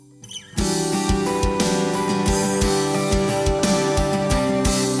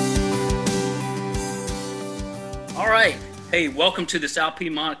Hey, welcome to the South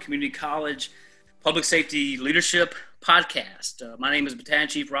Piedmont Community College Public Safety Leadership Podcast. My name is Battalion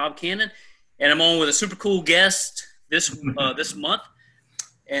Chief Rob Cannon, and I'm on with a super cool guest this month.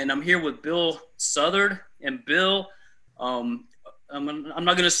 And I'm here with Bill Suther. And Bill, I'm not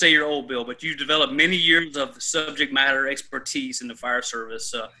going to say you're old, Bill, but you've developed many years of subject matter expertise in the fire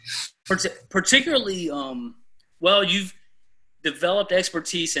service. Particularly, you've developed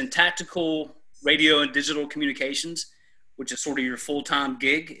expertise in tactical radio and digital communications, which is sort of your full-time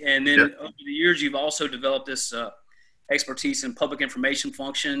gig. And then over the years, you've also developed this expertise in public information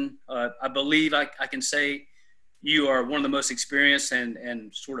function. I believe I can say you are one of the most experienced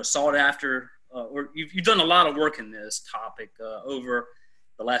and sort of sought after, or you've done a lot of work in this topic over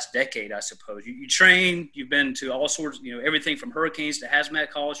the last decade, I suppose. You train, you've been to all sorts, everything from hurricanes to hazmat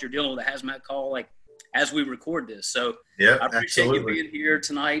calls. You're dealing with a hazmat call, like as we record this. So I appreciate you being here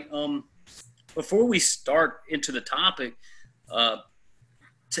tonight. Before we start into the topic,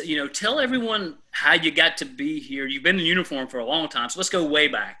 tell everyone how you got to be here. You've been in uniform for a long time, so let's go way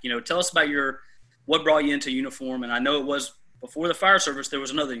back. Tell us about what brought you into uniform. And I know it was before the fire service, there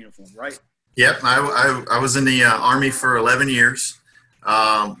was another uniform, right? Yep, I was in the Army for 11 years.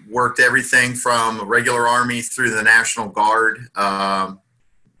 Worked everything from regular Army through the National Guard. That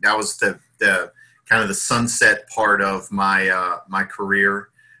was the kind of the sunset part of my career.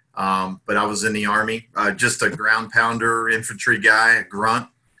 But I was in the Army, just a ground pounder infantry guy, a grunt.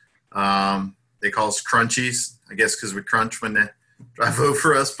 They call us crunchies, I guess, because we crunch when they drive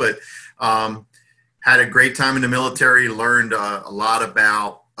over us. But had a great time in the military, learned a lot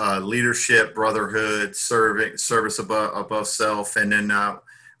about leadership, brotherhood, service above self. And then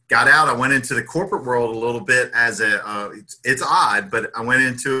got out. I went into the corporate world a little bit as it's odd, but I went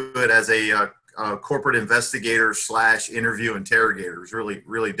into it as a corporate investigator / interview interrogator. It was really,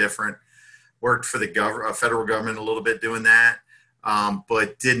 really different. Worked for the federal government a little bit doing that,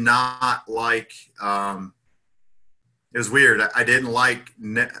 but did not like, it was weird. I didn't like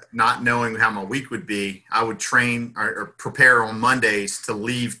not knowing how my week would be. I would train or prepare on Mondays to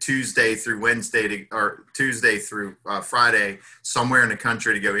leave Tuesday through Wednesday or Tuesday through Friday somewhere in the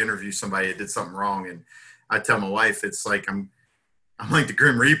country to go interview somebody that did something wrong. And I tell my wife, it's like I'm like the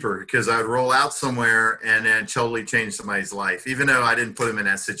Grim Reaper, because I'd roll out somewhere and then totally change somebody's life. Even though I didn't put them in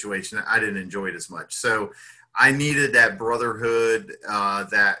that situation, I didn't enjoy it as much. So I needed that brotherhood,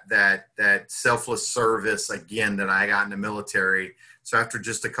 that selfless service again that I got in the military. So after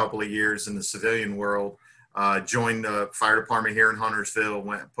just a couple of years in the civilian world, joined the fire department here in Huntersville.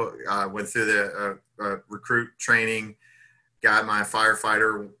 Went through the recruit training. Got my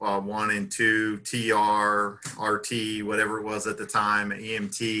firefighter 1 and 2, TR, RT, whatever it was at the time,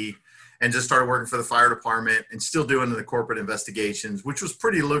 EMT, and just started working for the fire department and still doing the corporate investigations, which was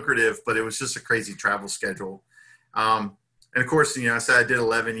pretty lucrative, but it was just a crazy travel schedule. And of course, I said I did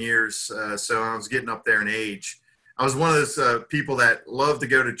 11 years, so I was getting up there in age. I was one of those people that loved to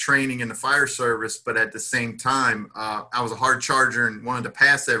go to training in the fire service, but at the same time, I was a hard charger and wanted to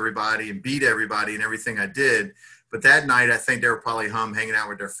pass everybody and beat everybody in everything I did. But that night, I think they were probably hanging out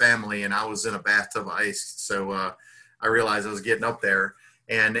with their family, and I was in a bathtub of ice. So I realized I was getting up there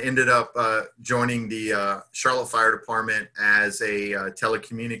and ended up joining the Charlotte Fire Department as a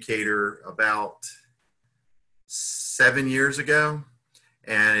telecommunicator about 7 years ago.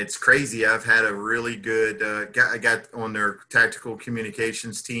 And it's crazy. I've had a really good, I got on their tactical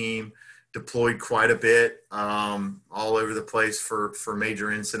communications team, deployed quite a bit all over the place for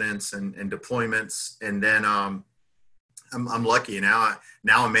major incidents and deployments. And then I'm lucky now.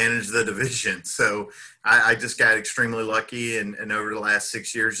 I manage the division, so I just got extremely lucky, and over the last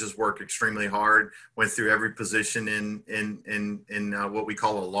 6 years, just worked extremely hard. Went through every position in what we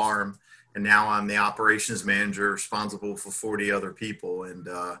call alarm, and now I'm the operations manager, responsible for 40 other people. And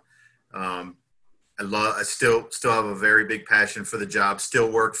I still have a very big passion for the job. Still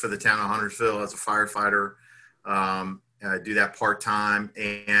work for the town of Huntersville as a firefighter. I do that part time,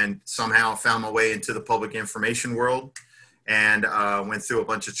 and somehow found my way into the public information world. And went through a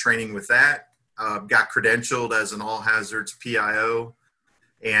bunch of training with that. Got credentialed as an all hazards PIO,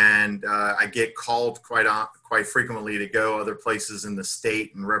 and I get called quite frequently to go other places in the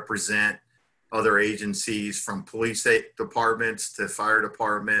state and represent other agencies, from police departments to fire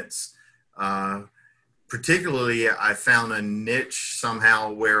departments. Particularly, I found a niche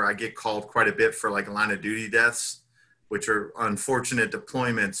somehow where I get called quite a bit for like line of duty deaths, which are unfortunate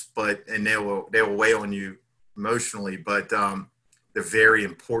deployments, and they will weigh on you emotionally, but they're very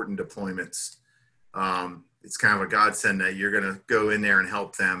important deployments. It's kind of a godsend that you're going to go in there and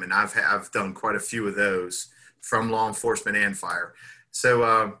help them. And I've done quite a few of those from law enforcement and fire.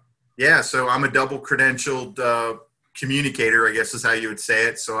 So, so I'm a double credentialed communicator, I guess is how you would say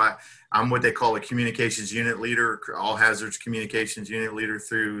it. So I'm what they call a communications unit leader, all hazards communications unit leader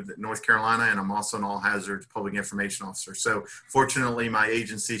through North Carolina, and I'm also an all hazards public information officer. So fortunately, my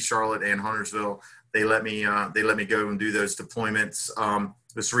agency, Charlotte and Huntersville, they let me go and do those deployments.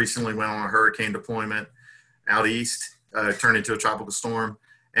 This recently went on a hurricane deployment out east, turned into a tropical storm,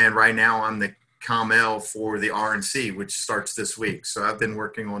 and right now I'm the ComL for the RNC, which starts this week. So I've been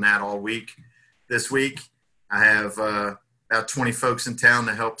working on that all week. This week, I have about 20 folks in town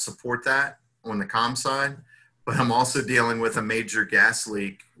to help support that on the comm side, but I'm also dealing with a major gas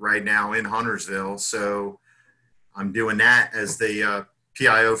leak right now in Huntersville. So I'm doing that as the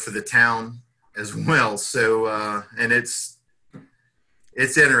PIO for the town as well. So, and it's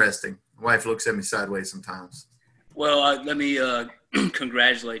interesting. My wife looks at me sideways sometimes. Well, let me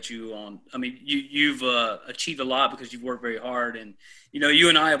congratulate you on. I mean, you've achieved a lot because you've worked very hard, and you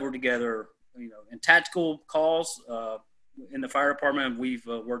and I have worked together. In tactical calls in the fire department, we've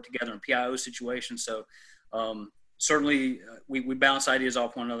worked together in PIO situations. So certainly we bounce ideas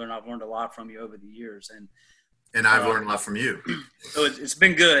off one another, and I've learned a lot from you over the years. And I've learned a lot from you. So it's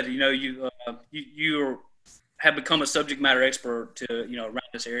been good. You have become a subject matter expert to around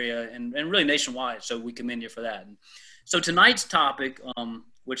this area and really nationwide. So we commend you for that. And so tonight's topic,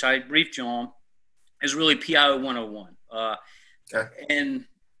 which I briefed you on, is really PIO 101. Okay. And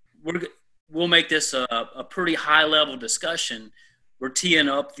we'll make this a pretty high-level discussion. We're teeing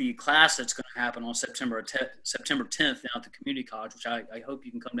up the class that's going to happen on September 10th down at the community college, which I hope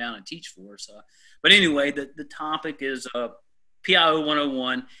you can come down and teach for us. But anyway, the topic is PIO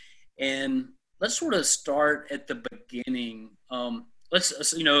 101, and let's sort of start at the beginning.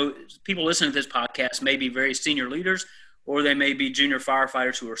 People listening to this podcast may be very senior leaders, or they may be junior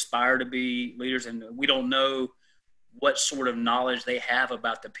firefighters who aspire to be leaders, and we don't know what sort of knowledge they have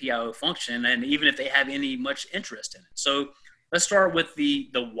about the PIO function, and even if they have any much interest in it. So let's start with the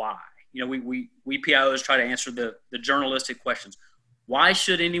why. We PIOs try to answer the journalistic questions. Why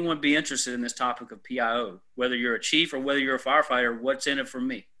should anyone be interested in this topic of PIO? Whether you're a chief or whether you're a firefighter, what's in it for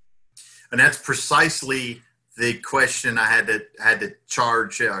me? And that's precisely the question I had to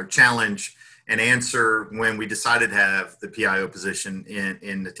challenge and answer when we decided to have the PIO position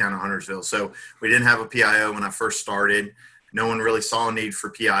in the town of Huntersville. So we didn't have a PIO when I first started. No one really saw a need for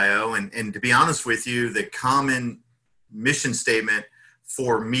PIO. And to be honest with you, the common mission statement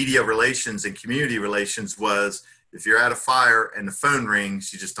for media relations and community relations was, if you're at a fire and the phone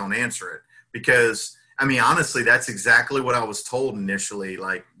rings, you just don't answer it. Because, I mean, honestly, that's exactly what I was told initially.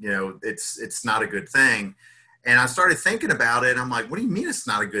 Like, it's not a good thing. And I started thinking about it. I'm like, what do you mean it's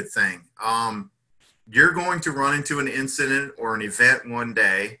not a good thing? You're going to run into an incident or an event one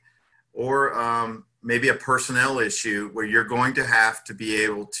day, or maybe a personnel issue where you're going to have to be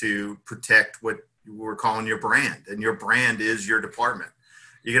able to protect what we're calling your brand. And your brand is your department.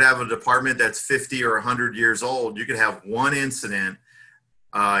 You could have a department that's 50 or 100 years old. You could have one incident.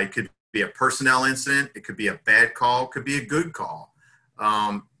 It could be a personnel incident. It could be a bad call. It could be a good call.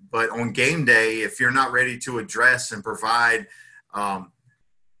 But on game day, if you're not ready to address and provide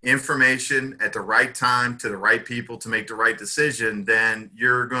information at the right time to the right people to make the right decision, then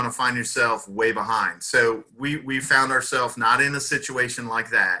you're going to find yourself way behind. So we found ourselves not in a situation like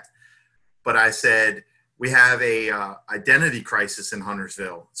that. But I said, we have a identity crisis in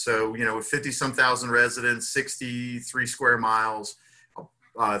Huntersville. So, with 50-some thousand residents, 63 square miles,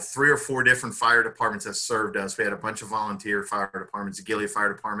 3 or 4 different fire departments that served us. We had a bunch of volunteer fire departments, the Gilead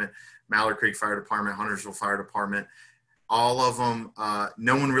Fire Department, Mallard Creek Fire Department, Huntersville Fire Department. All of them,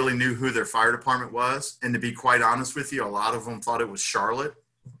 no one really knew who their fire department was. And to be quite honest with you, a lot of them thought it was Charlotte.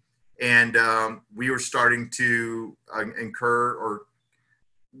 And we were starting to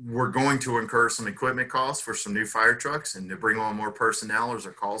we're going to incur some equipment costs for some new fire trucks and to bring on more personnel as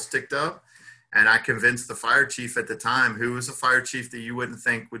our calls ticked up. And I convinced the fire chief at the time, who was a fire chief that you wouldn't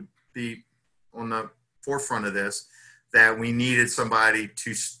think would be on the forefront of this, that we needed somebody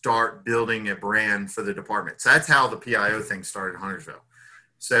to start building a brand for the department. So that's how the PIO thing started in Huntersville.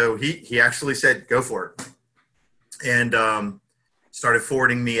 So he actually said, go for it. And started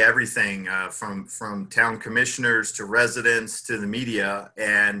forwarding me everything from town commissioners to residents to the media.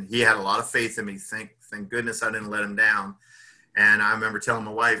 And he had a lot of faith in me. Thank goodness I didn't let him down. And I remember telling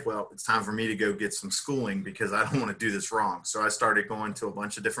my wife, well, it's time for me to go get some schooling because I don't want to do this wrong. So I started going to a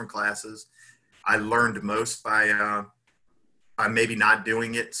bunch of different classes. I learned most by maybe not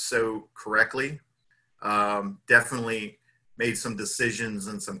doing it so correctly. Definitely made some decisions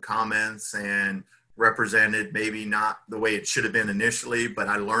and some comments and represented maybe not the way it should have been initially, but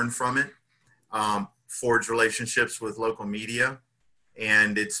I learned from it. Forged relationships with local media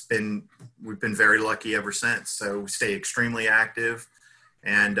and we've been very lucky ever since. So we stay extremely active,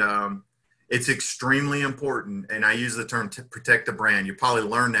 and it's extremely important. And I use the term to protect the brand. You probably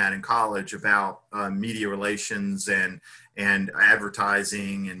learned that in college about media relations and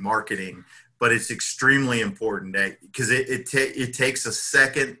advertising and marketing. But it's extremely important because it takes a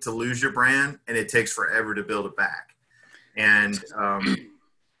second to lose your brand, and it takes forever to build it back. And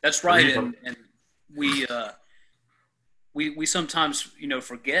that's right. And we sometimes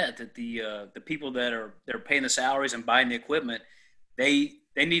forget that the people they're paying the salaries and buying the equipment, they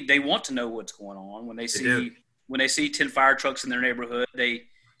want to know what's going on when they see 10 fire trucks in their neighborhood. They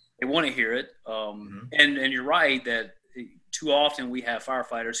want to hear it. And you're right that too often we have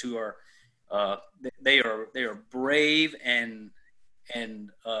firefighters who are they are brave and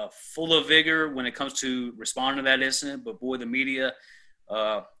full of vigor when it comes to responding to that incident. But boy, the media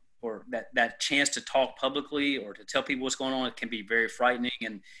or that chance to talk publicly or to tell people what's going on, it can be very frightening.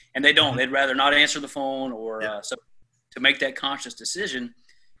 And they don't. They'd rather not answer the phone or so to make that conscious decision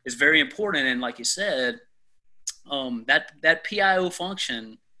is very important. And like you said, that PIO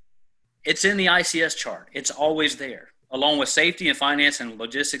function, it's in the ICS chart. It's always there, along with safety and finance and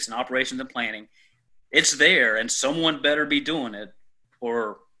logistics and operations and planning. It's there, and someone better be doing it,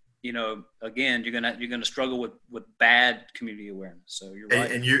 or again, you're gonna struggle with bad community awareness. So you're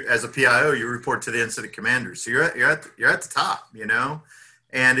right. And you, as a PIO, you report to the incident commander, so you're at the top,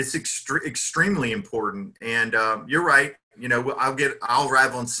 and it's extremely important. And you're right. I'll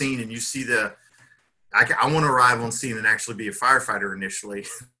arrive on scene, and you see I want to arrive on scene and actually be a firefighter initially.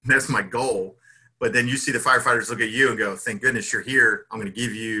 That's my goal. But then you see the firefighters look at you and go, thank goodness you're here. I'm going to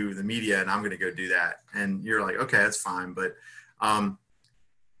give you the media and I'm going to go do that. And you're like, okay, that's fine. But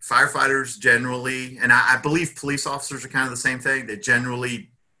firefighters generally, and I believe police officers are kind of the same thing. They generally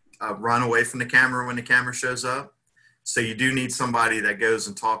run away from the camera when the camera shows up. So you do need somebody that goes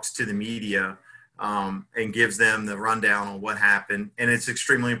and talks to the media and gives them the rundown on what happened. And it's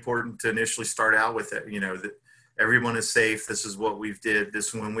extremely important to initially start out with it, that everyone is safe. This is what we've did. This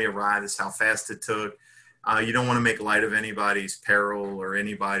is when we arrived. This is how fast it took. You don't want to make light of anybody's peril or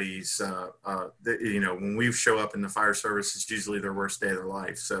anybody's, when we show up in the fire service, it's usually their worst day of their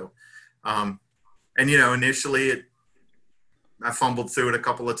life. So, initially I fumbled through it a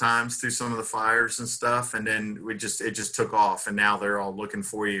couple of times through some of the fires and stuff. And then it just took off. And now they're all looking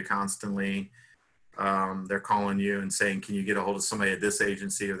for you constantly. They're calling you and saying, can you get a hold of somebody at this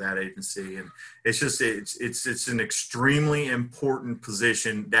agency or that agency? And it's an extremely important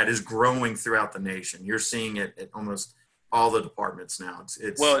position that is growing throughout the nation. You're seeing it at almost all the departments now.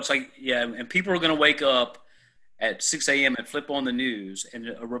 It's like, and people are going to wake up at 6 a.m. and flip on the news, and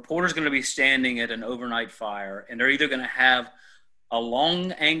a reporter's going to be standing at an overnight fire, and they're either going to have a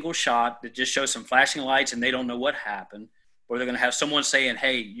long angle shot that just shows some flashing lights and they don't know what happened, or they're going to have someone saying,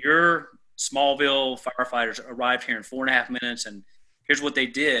 hey, you're Smallville firefighters arrived here in 4.5 minutes, and here's what they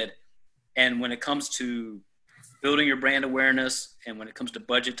did. And when it comes to building your brand awareness, and when it comes to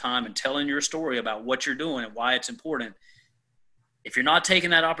budget time and telling your story about what you're doing and why it's important, if you're not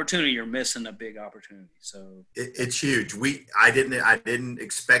taking that opportunity, you're missing a big opportunity. So it's huge. I didn't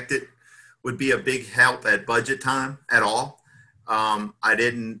expect it would be a big help at budget time at all. I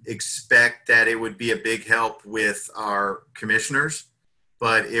didn't expect that it would be a big help with our commissioners.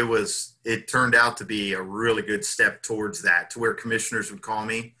 But it turned out to be a really good step towards that, to where commissioners would call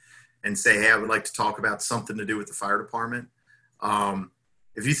me and say, hey, I would like to talk about something to do with the fire department.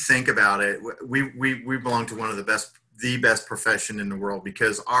 If you think about it, we belong to one of the best profession in the world,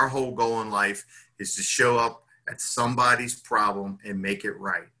 because our whole goal in life is to show up at somebody's problem and make it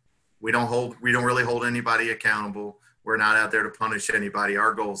right. We don't really hold anybody accountable. We're not out there to punish anybody.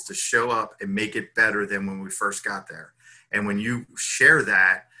 Our goal is to show up and make it better than when we first got there. And when you share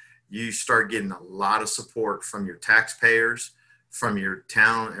that, you start getting a lot of support from your taxpayers, from your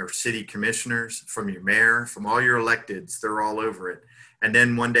town or city commissioners, from your mayor, from all your electeds. They're all over it. And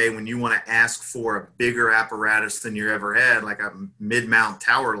then one day when you want to ask for a bigger apparatus than you ever had, like a mid-mount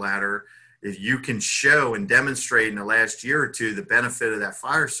tower ladder, if you can show and demonstrate in the last year or two the benefit of that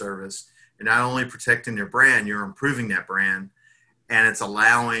fire service, and not only protecting your brand, you're improving that brand. And it's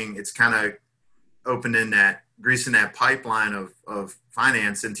kind of greasing that pipeline of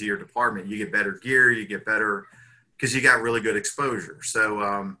finance into your department. You get better gear, you get better, because you got really good exposure.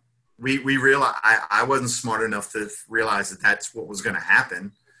 So we realized, I wasn't smart enough to realize that that's what was going to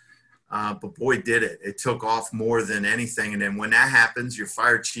happen. But boy, did it. It took off more than anything. And then when that happens, your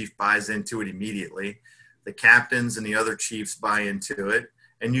fire chief buys into it immediately. The captains and the other chiefs buy into it.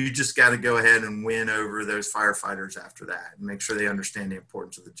 And you just got to go ahead and win over those firefighters after that and make sure they understand the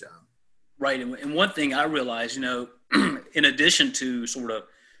importance of the job. Right. And one thing I realized, in addition to sort of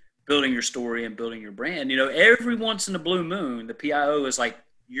building your story and building your brand, every once in a blue moon, the PIO is like,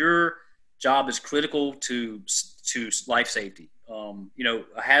 your job is critical to life safety.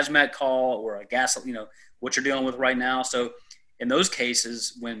 A hazmat call or a gas, what you're dealing with right now. So in those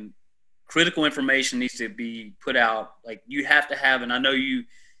cases, when critical information needs to be put out, like, you have to have, and I know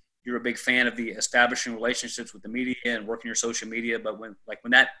you're a big fan of the establishing relationships with the media and working your social media, but when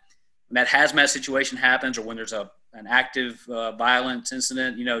that hazmat situation happens, or when there's an active violence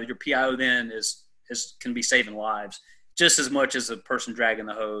incident, your PIO then can be saving lives just as much as a person dragging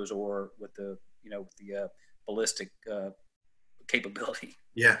the hose or with the ballistic capability.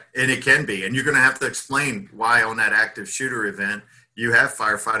 Yeah, and it can be. And you're going to have to explain why on that active shooter event you have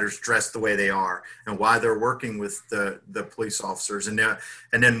firefighters dressed the way they are and why they're working with the police officers. And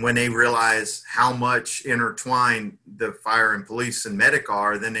then when they realize how much intertwined the fire and police and medic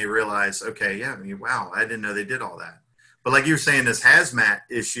are, then they realize, okay, yeah, wow, I didn't know they did all that. But like you were saying, this hazmat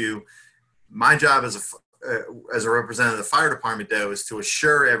issue, my job as a representative of the fire department, though, is to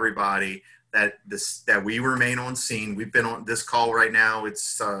assure everybody that we remain on scene. We've been on this call right now.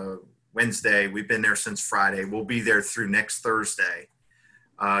 It's Wednesday. We've been there since Friday. We'll be there through next Thursday,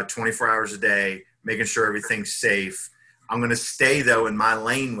 24 hours a day, making sure everything's safe. I'm going to stay, though, in my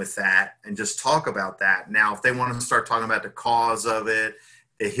lane with that and just talk about that. Now, if they want to start talking about the cause of it,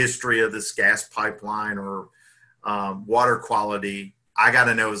 the history of this gas pipeline or water quality, I got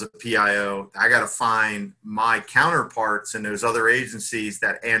to know as a PIO, I got to find my counterparts in those other agencies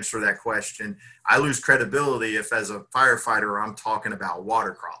that answer that question. I lose credibility if, as a firefighter, I'm talking about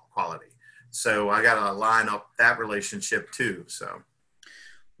water quality. So I got to line up that relationship too. So,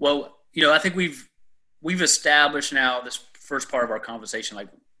 well, I think we've established now this first part of our conversation, like,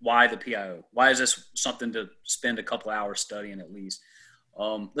 why the PIO? Why is this something to spend a couple hours studying at least?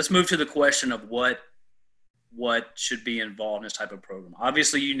 Let's move to the question of what should be involved in this type of program.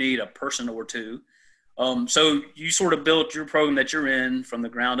 Obviously, you need a person or two. So you sort of built your program that you're in from the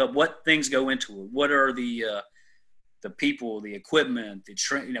ground up. What things go into it? What are the people, the equipment,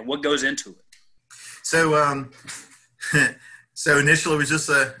 what goes into it? So, so initially it was just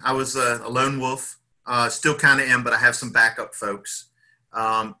I was a lone wolf, still kind of am, but I have some backup folks.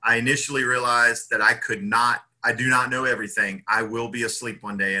 I initially realized that I do not know everything. I will be asleep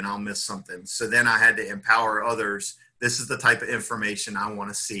one day and I'll miss something. So then I had to empower others. This is the type of information I want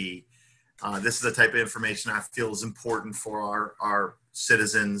to see. This is the type of information I feel is important for our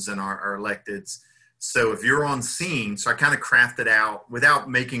citizens and our electeds. So if you're on scene, so I kind of crafted out without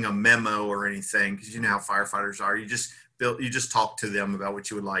making a memo or anything, because you know how firefighters are. You just talk to them about what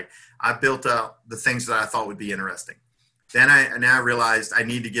you would like. I built out the things that I thought would be interesting. Then I realized I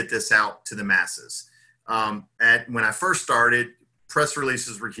need to get this out to the masses. When I first started, press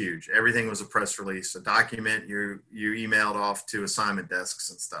releases were huge. Everything was a press release, a document you emailed off to assignment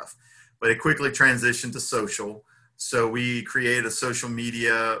desks and stuff. But it quickly transitioned to social. So we created a social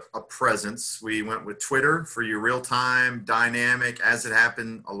media presence. We went with Twitter for your real-time, dynamic, as it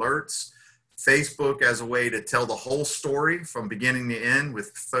happened alerts. Facebook as a way to tell the whole story from beginning to end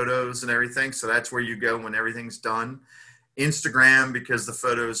with photos and everything. So that's where you go when everything's done. Instagram, because the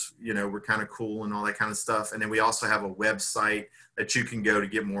photos, were kind of cool and all that kind of stuff. And then we also have a website that you can go to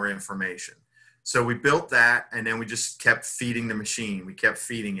get more information. So we built that, and then we just kept feeding the machine. We kept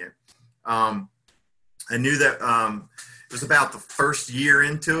feeding it. I knew that it was about the first year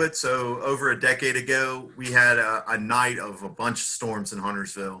into it. So over a decade ago, we had a night of a bunch of storms in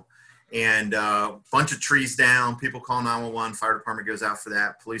Huntersville, and a bunch of trees down. People call 911. Fire department goes out for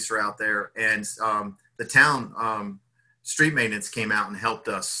that. Police are out there, and the town street maintenance came out and helped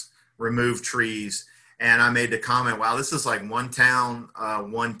us remove trees. And I made the comment, wow, this is like one town,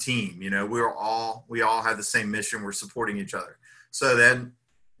 one team. We all have the same mission. We're supporting each other. So then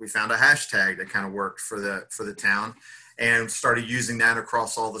we found a hashtag that kind of worked for the town and started using that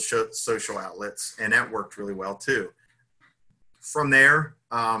across all the social outlets. And that worked really well too. From there,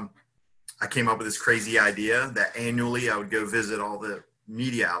 I came up with this crazy idea that annually I would go visit all the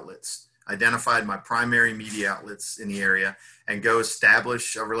media outlets, identified my primary media outlets in the area, and go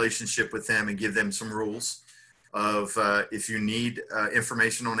establish a relationship with them and give them some rules of if you need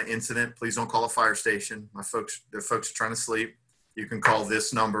information on an incident, please don't call a fire station. The folks are trying to sleep. You can call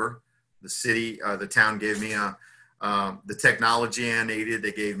this number. The town gave me the technology I needed.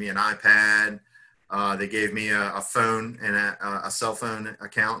 They gave me an iPad. They gave me a phone and a cell phone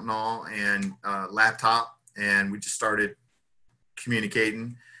account and all, and a laptop. And we just started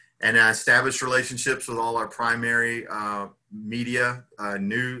communicating. And I established relationships with all our primary media,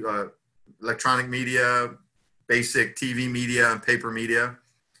 new electronic media, basic TV media, and paper media.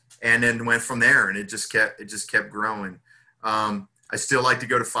 and then went from there, and it just kept growing. I still like to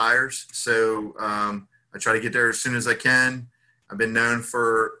go to fires, so I try to get there as soon as I can. I've been known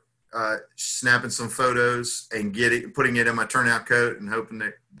for snapping some photos and putting it in my turnout coat and hoping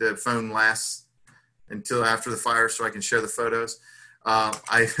that the phone lasts until after the fire so I can share the photos.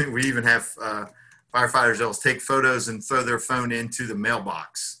 We even have firefighters that will take photos and throw their phone into the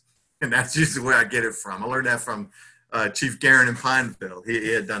mailbox, and that's usually where I get it from. I learned that from Chief Guerin in Pineville.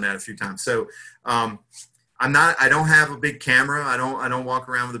 He had done that a few times. So I don't have a big camera. I don't walk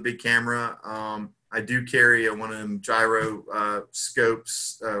around with a big camera. I do carry one of them gyro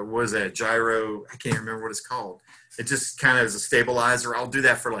scopes. What is that? Gyro? I can't remember what it's called. It just kind of is a stabilizer. I'll do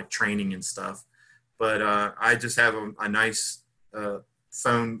that for like training and stuff. But I just have a nice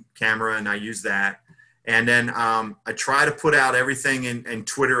phone camera, and I use that. And then I try to put out everything in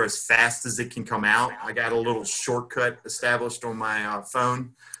Twitter as fast as it can come out. I got a little shortcut established on my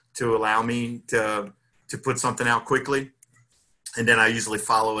phone to allow me to put something out quickly. And then I usually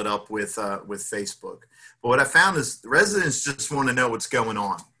follow it up with Facebook. But what I found is the residents just want to know what's going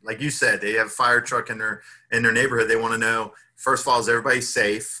on. Like you said, they have a fire truck in their neighborhood. They want to know, first of all, is everybody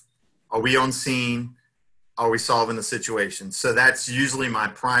safe? Are we on scene? Are we solving the situation? So that's usually my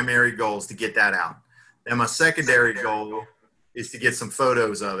primary goal, is to get that out. Then my secondary goal is to get some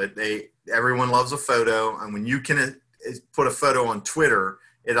photos of it. Everyone loves a photo. And when you can put a photo on Twitter,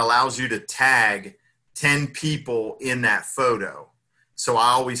 it allows you to tag 10 people in that photo. So I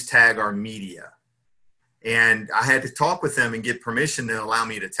always tag our media. And I had to talk with them and get permission to allow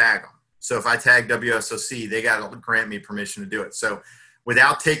me to tag them. So if I tag WSOC, they got to grant me permission to do it. So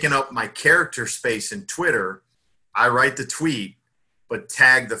without taking up my character space in Twitter, I write the tweet, but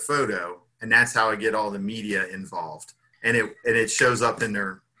tag the photo. And that's how I get all the media involved. And it shows up in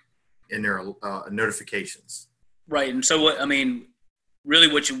their notifications. Right. And so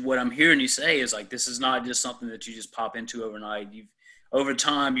really what I'm hearing you say is like, this is not just something that you just pop into overnight. Over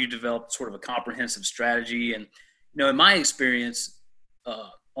time, you developed sort of a comprehensive strategy. And, in my experience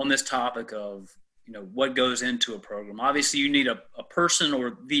on this topic of, what goes into a program, obviously you need a person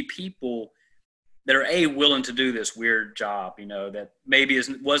or the people that are willing to do this weird job, that maybe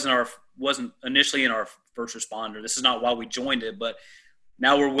wasn't initially in our first responder. This is not why we joined it, but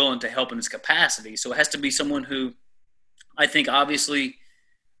now we're willing to help in this capacity. So it has to be someone who I think obviously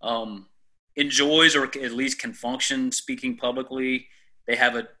enjoys or at least can function speaking publicly. They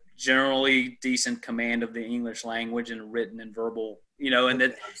have a generally decent command of the English language and written and verbal,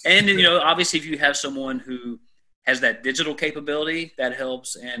 obviously if you have someone who has that digital capability, that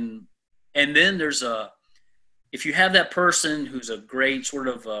helps. And then if you have that person who's a great sort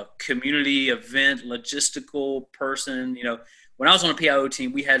of a community event logistical person, when I was on a PIO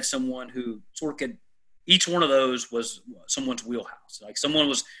team, we had someone who sort of could, each one of those was someone's wheelhouse. Like someone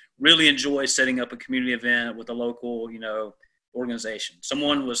was really enjoy setting up a community event with a local, organization.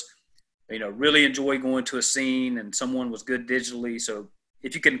 Someone was, really enjoy going to a scene, and someone was good digitally. So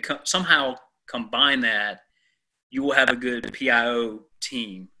if you can somehow combine that, you will have a good PIO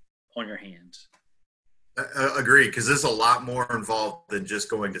team on your hands. I agree, because there's a lot more involved than just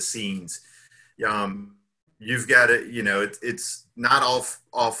going to scenes. You've got to, it's not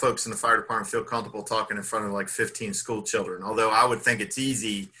all folks in the fire department feel comfortable talking in front of like 15 school children. Although I would think it's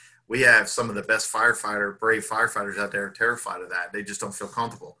easy. We have some of the best brave firefighters out there are terrified of that. They just don't feel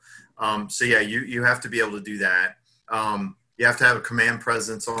comfortable. So yeah, you have to be able to do that. You have to have a command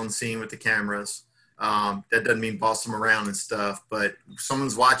presence on scene with the cameras. That doesn't mean boss them around and stuff, but if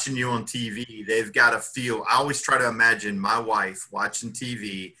someone's watching you on TV, they've got to feel. I always try to imagine my wife watching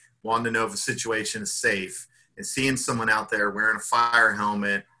TV, wanting to know if a situation is safe, and seeing someone out there wearing a fire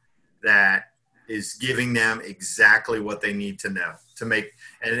helmet that is giving them exactly what they need to know to make.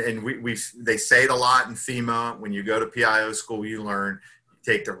 And they say it a lot in FEMA. When you go to PIO school, you learn, you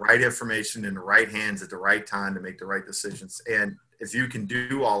take the right information in the right hands at the right time to make the right decisions. And if you can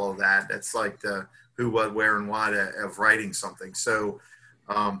do all of that, that's like the who, what, where, and why of writing something. So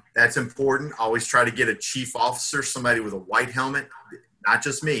that's important. Always try to get a chief officer, somebody with a white helmet, not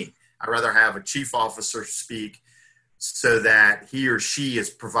just me. I'd rather have a chief officer speak so that he or she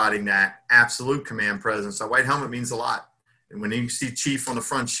is providing that absolute command presence. A white helmet means a lot. And when you see chief on the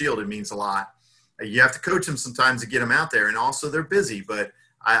front shield, it means a lot. You have to coach them sometimes to get them out there. And also they're busy, but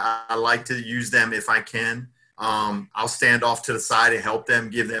I like to use them if I can. I'll stand off to the side and help them,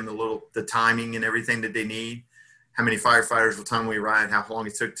 give them the timing and everything that they need. How many firefighters, what time we ride, how long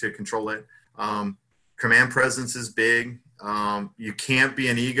it took to control it. Command presence is big. You can't be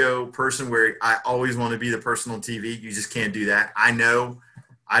an ego person where I always want to be the person on TV. You just can't do that. I know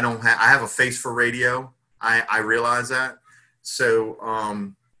I have a face for radio. I realize that.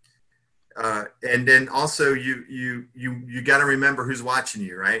 So And then also you got to remember who's watching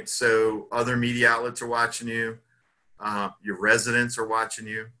you, right? So other media outlets are watching you. Your residents are watching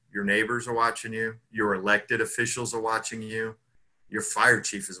you. Your neighbors are watching you. Your elected officials are watching you. Your fire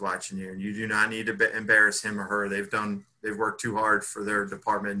chief is watching you, and you do not need to embarrass him or her. They've worked too hard for their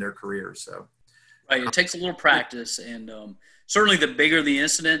department and their career. So, right, it takes a little practice, and certainly the bigger the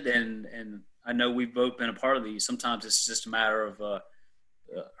incident, and I know we've both been a part of these. Sometimes it's just a matter of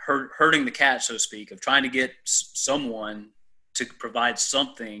hurting the cat, so to speak, of trying to get someone to provide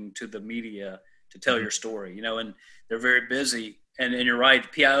something to the media to tell your story, and they're very busy. And you're right, the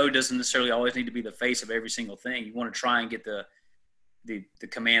PIO doesn't necessarily always need to be the face of every single thing. You want to try and get the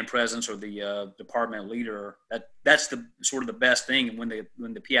command presence or the department leader. That's the sort of the best thing. And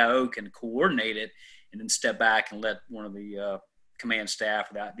when the PIO can coordinate it and then step back and let one of the command staff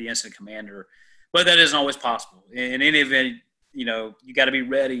or the incident commander, but that isn't always possible. In any event, you got to be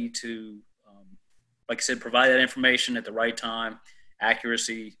ready to, like I said, provide that information at the right time,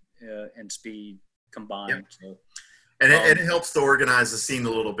 accuracy and speed combined. Yep. So, and it helps to organize the scene a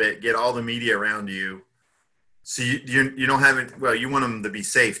little bit, get all the media around you. So you don't have it. Well, you want them to be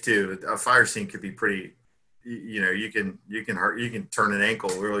safe too. A fire scene could be pretty, you can turn an ankle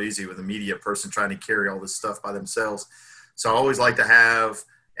real easy with a media person trying to carry all this stuff by themselves. So I always like to have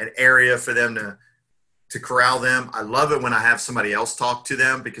an area for them to corral them. I love it when I have somebody else talk to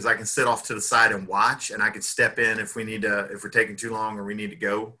them because I can sit off to the side and watch, and I can step in if we're taking too long or we need to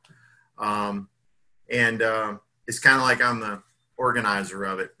go. It's kind of like I'm the organizer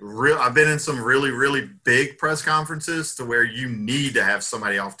of it. I've been in some really, really big press conferences to where you need to have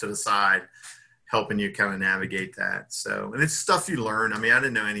somebody off to the side helping you kind of navigate that. So, and it's stuff you learn. I mean, I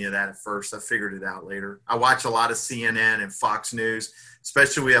didn't know any of that at first. I figured it out later. I watch a lot of CNN and Fox News,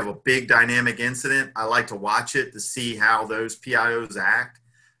 especially we have a big dynamic incident. I like to watch it to see how those PIOs act.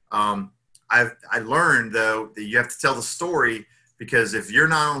 I learned though that you have to tell the story, because if you're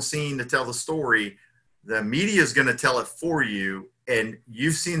not on scene to tell the story, the media is going to tell it for you. And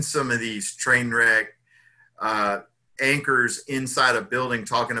you've seen some of these train wreck anchors inside a building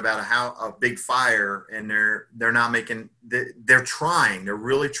talking about a big fire, and they're not making. They're trying. They're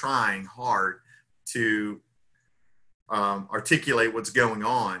really trying hard to articulate what's going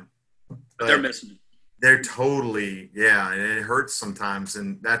on. But they're missing it. They're totally, yeah, and it hurts sometimes.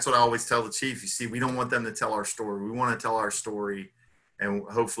 And that's what I always tell the chief. You see, we don't want them to tell our story. We want to tell our story, and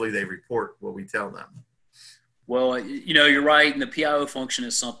hopefully they report what we tell them. Well, you're right. And the PIO function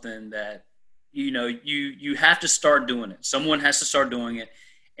is something that, you have to start doing it. Someone has to start doing it.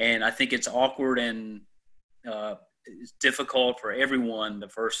 And I think it's awkward and it's difficult for everyone the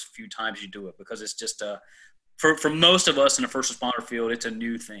first few times you do it, because it's just for most of us in the first responder field, it's a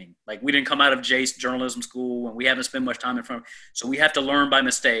new thing. Like, we didn't come out of Jace journalism school, and we haven't spent much time in front of, so we have to learn by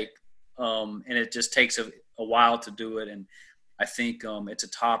mistake. And it just takes a while to do it. And I think it's a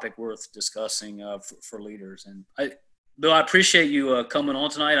topic worth discussing for leaders. And Bill, I appreciate you coming on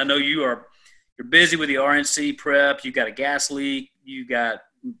tonight. I know you're busy with the RNC prep. You got a gas leak. You got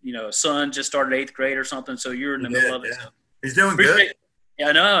a son just started 8th grade or something. So you're in the middle of it. Yeah. He's doing good. Yeah,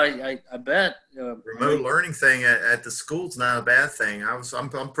 I know. I bet. Remote learning thing at the school's not a bad thing.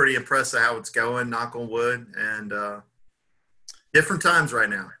 I'm pretty impressed at how it's going. Knock on wood. And different times right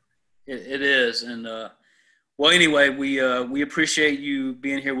now. It is. And well, anyway, we appreciate you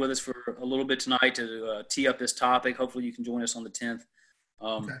being here with us for a little bit tonight to tee up this topic. Hopefully you can join us on the 10th.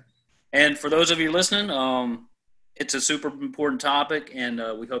 Okay. And for those of you listening, it's a super important topic, and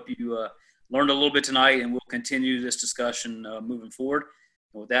we hope you learned a little bit tonight, and we'll continue this discussion moving forward.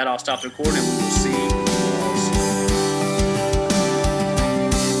 And with that, I'll stop the recording, and we will see you all soon.